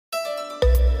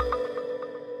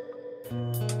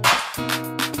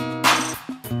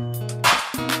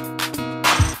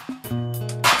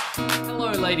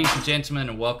ladies and gentlemen,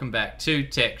 and welcome back to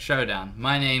Tech Showdown.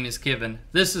 My name is Kevin,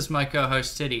 this is my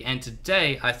co-host Teddy, and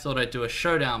today I thought I'd do a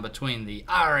showdown between the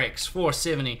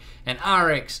RX470 and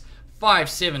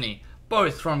RX570,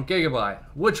 both from Gigabyte.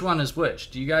 Which one is which?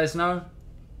 Do you guys know?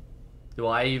 Do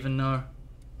I even know?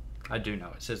 I do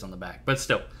know, it says on the back, but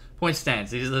still, point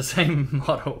stands, these are the same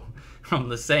model from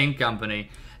the same company.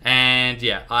 And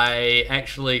yeah, I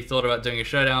actually thought about doing a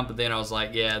showdown, but then I was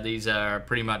like, yeah, these are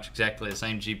pretty much exactly the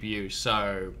same GPU,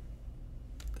 so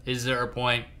is there a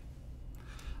point?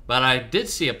 But I did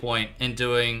see a point in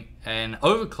doing an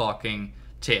overclocking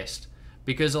test,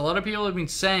 because a lot of people have been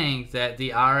saying that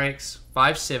the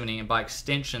RX570 and by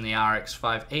extension the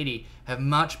RX580 have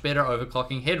much better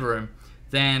overclocking headroom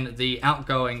than the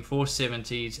outgoing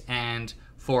 470s and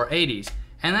 480s.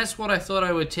 And that's what I thought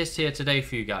I would test here today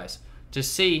for you guys, to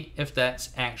see if that's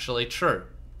actually true.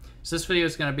 So this video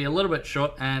is going to be a little bit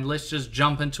short, and let's just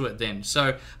jump into it then.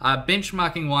 So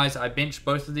benchmarking wise, I benched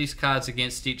both of these cards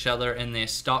against each other in their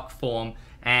stock form,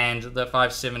 and the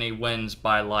 570 wins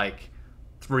by like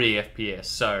 3 FPS,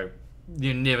 so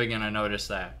you're never going to notice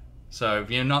that. So if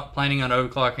you're not planning on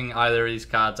overclocking either of these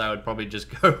cards, I would probably just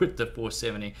go with the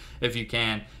 470 if you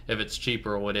can, if it's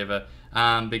cheaper or whatever,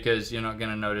 because you're not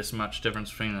going to notice much difference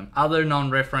between them. Other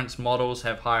non-reference models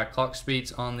have higher clock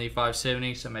speeds on the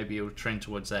 570, so maybe you'll trend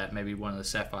towards that, maybe one of the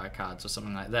Sapphire cards or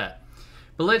something like that.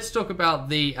 But let's talk about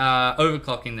the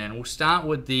overclocking then. We'll start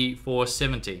with the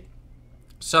 470.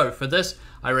 So for this,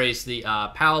 I raised the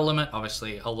power limit,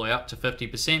 obviously all the way up to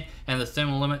 50%, and the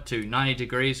thermal limit to 90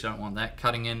 degrees. Don't want that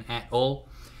cutting in at all.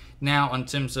 Now, in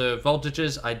terms of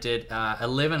voltages, I did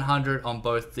 1100 on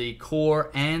both the core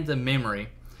and the memory.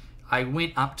 I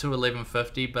went up to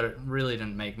 1150, but it really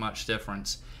didn't make much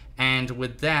difference. And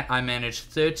with that, I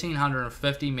managed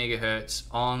 1350 megahertz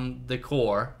on the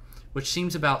core, which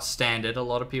seems about standard. A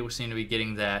lot of people seem to be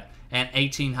getting that, and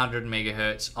 1800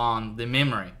 megahertz on the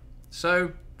memory.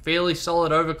 So fairly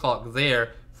solid overclock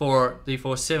there for the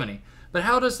 470. But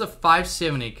how does the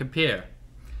 570 compare?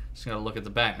 Just gotta look at the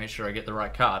back, make sure I get the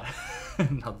right card.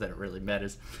 Not that it really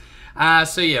matters.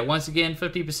 So yeah, once again,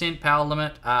 50% power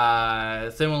limit,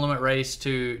 thermal limit raised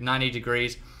to 90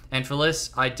 degrees. And for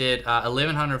this, I did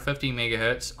 1150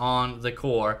 megahertz on the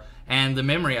core, and the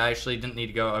memory I actually didn't need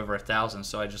to go over 1000,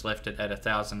 so I just left it at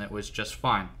 1000. It was just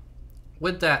fine.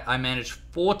 With that, I managed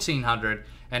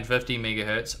 1450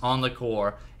 megahertz on the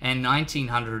core and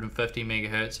 1950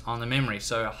 megahertz on the memory.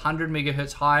 So 100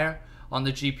 megahertz higher on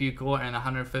the GPU core and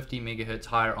 150 megahertz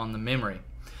higher on the memory.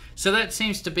 So that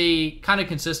seems to be kind of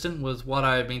consistent with what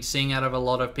I've been seeing out of a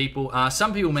lot of people.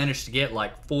 Some people manage to get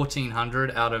like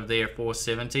 1400 out of their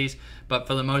 470s, but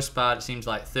for the most part it seems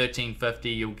like 1350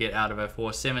 you'll get out of a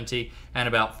 470 and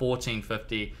about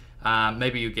 1450,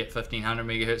 maybe you get 1500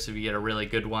 megahertz if you get a really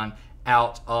good one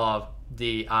out of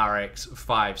the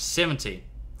RX570.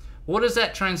 What does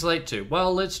that translate to?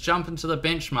 Well, let's jump into the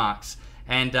benchmarks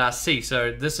and see.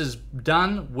 So this is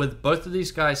done with both of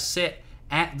these guys set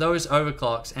at those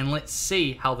overclocks, and let's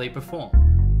see how they perform.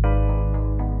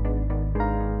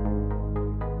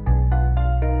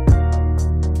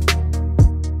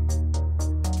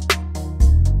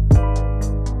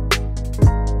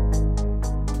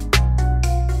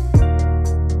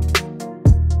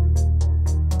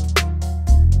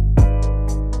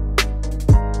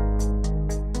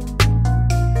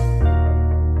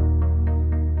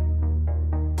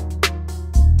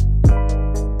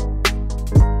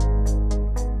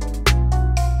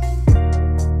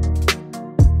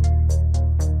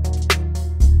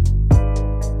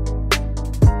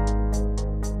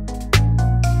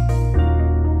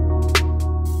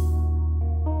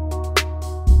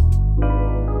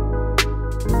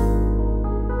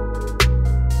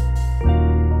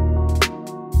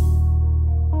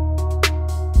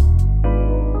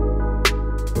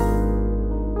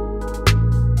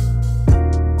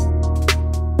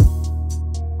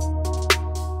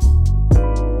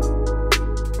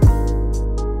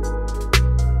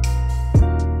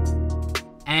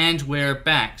 And we're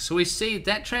back. So we see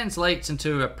that translates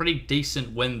into a pretty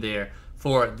decent win there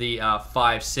for the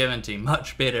 570.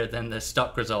 Much better than the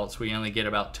stock results. We only get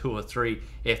about 2 or 3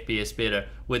 FPS better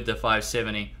with the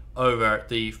 570 over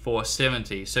the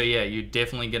 470. So yeah, you're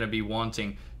definitely going to be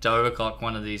wanting to overclock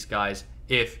one of these guys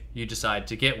if you decide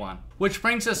to get one. Which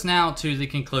brings us now to the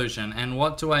conclusion, and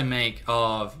what do I make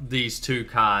of these two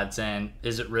cards, and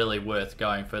is it really worth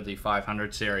going for the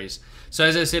 500 series? So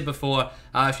as I said before,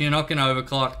 if you're not going to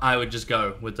overclock, I would just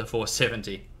go with the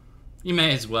 470. You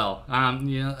may as well.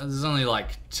 You know, there's only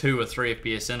like 2 or 3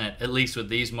 FPS in it, at least with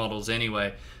these models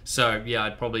anyway. So yeah,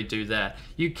 I'd probably do that.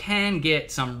 You can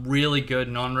get some really good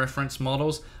non-reference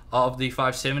models of the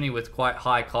 570 with quite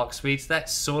high clock speeds. That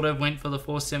sort of went for the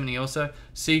 470 also,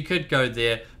 so you could go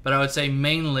there, but I would say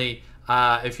mainly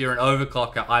if you're an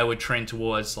overclocker, I would trend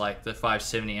towards like the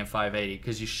 570 and 580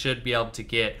 because you should be able to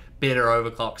get better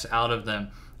overclocks out of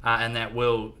them, and that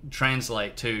will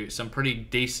translate to some pretty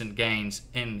decent gains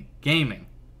in gaming.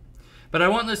 But I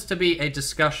want this to be a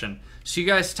discussion, so you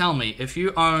guys tell me if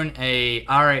you own a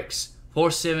RX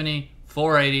 470,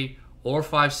 480, or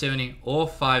 570 or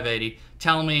 580.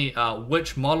 Tell me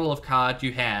which model of card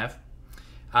you have,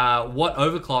 what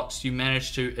overclocks you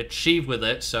managed to achieve with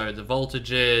it, so the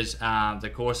voltages, the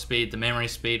core speed, the memory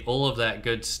speed, all of that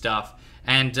good stuff.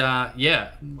 And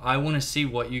yeah, I want to see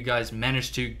what you guys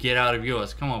managed to get out of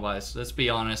yours. Come on guys, let's be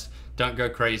honest. Don't go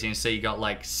crazy and say you got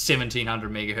like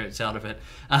 1700 megahertz out of it.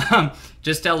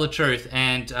 Just tell the truth,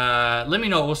 and let me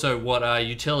know also what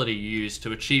utility you use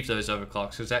to achieve those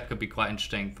overclocks, because that could be quite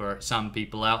interesting for some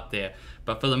people out there.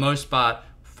 But for the most part,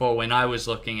 for when I was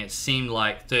looking, it seemed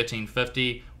like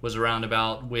 1350 was around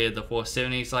about where the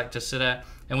 470s like to sit at,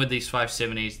 and with these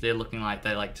 570s, they're looking like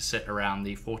they like to sit around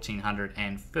the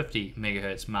 1450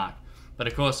 megahertz mark. But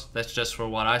of course, that's just for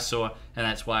what I saw, and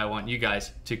that's why I want you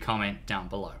guys to comment down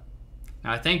below.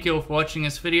 Now, I thank you all for watching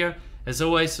this video. As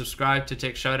always, subscribe to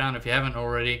Tech Showdown if you haven't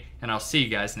already, and I'll see you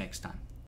guys next time.